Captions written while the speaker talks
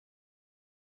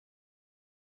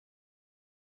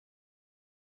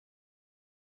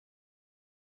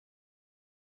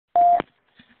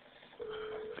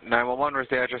911, where's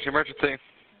the address? Emergency.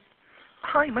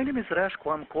 Hi, my name is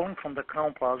Rashko. I'm calling from the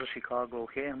Crown Plaza, Chicago.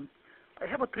 Here, I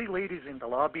have three ladies in the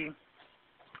lobby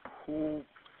who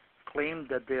claimed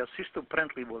that their sister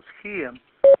apparently was here,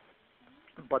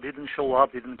 but didn't show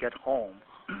up, didn't get home.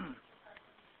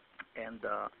 And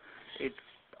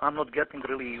I'm not getting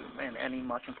really any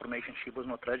much information. She was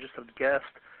not registered guest.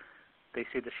 They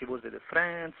say that she was with her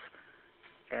friends,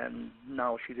 and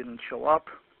now she didn't show up.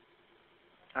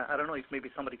 I don't know if maybe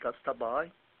somebody got stopped by.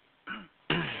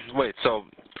 Wait, so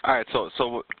all right,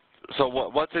 so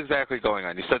what's exactly going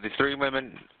on? You said these three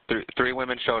women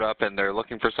showed up and they're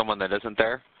looking for someone that isn't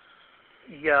there?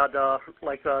 Yeah,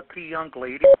 three young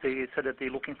ladies. They said that they're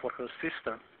looking for her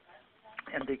sister,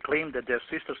 and they claimed that their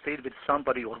sister stayed with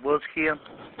somebody or was here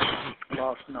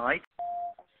last night.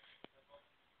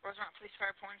 Rosemont Police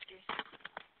Fire Pornsky.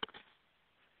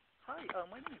 Hi,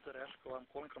 my name is Rashko. I'm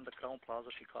calling from the Crown Plaza,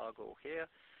 Chicago. Here,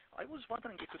 I was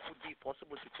wondering if it would be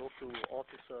possible to talk to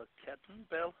Officer Catton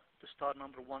Bell to start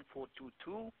number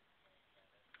 1422,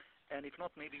 and if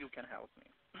not, maybe you can help me.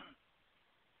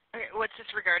 Okay, what's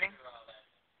this regarding?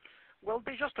 Well,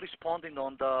 they just responding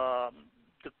on the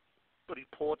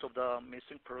report of the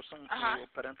missing person who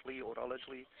apparently or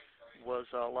allegedly was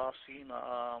last seen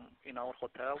in our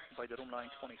hotel by the room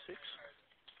 926.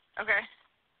 Okay.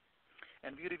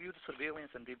 And we reviewed the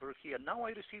surveillance, and they were here. Now I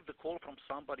received a call from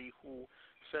somebody who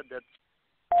said that...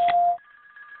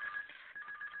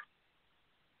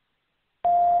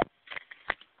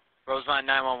 Rosemont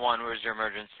 911, where's your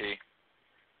emergency?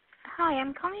 Hi,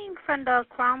 I'm calling from the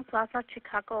Crown Plaza,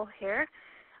 Chicago here.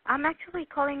 I'm actually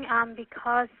calling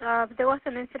because there was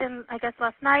an incident, I guess,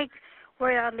 last night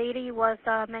where a lady was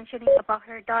mentioning about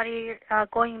her daughter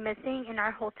going missing in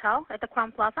our hotel at the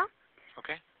Crown Plaza.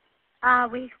 Okay.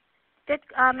 We did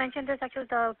mention this. Actually,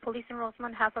 the police in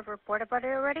Rosemont have a report about it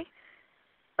already.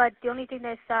 But the only thing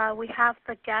is we have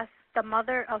the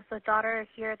mother of the daughter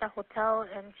here at the hotel,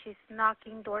 and she's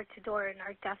knocking door to door in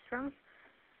our guest rooms,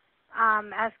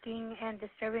 asking and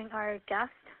disturbing our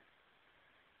guests.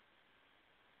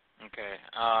 Okay.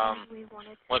 We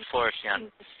wanted to what floor is she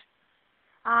on?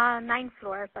 9th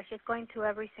floor, but she's going to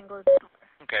every single floor.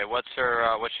 Okay. What's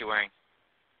she wearing?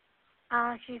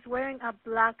 She's wearing a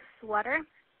black sweater.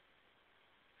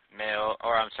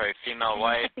 Female,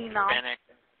 white, Female. Hispanic?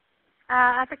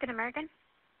 African American.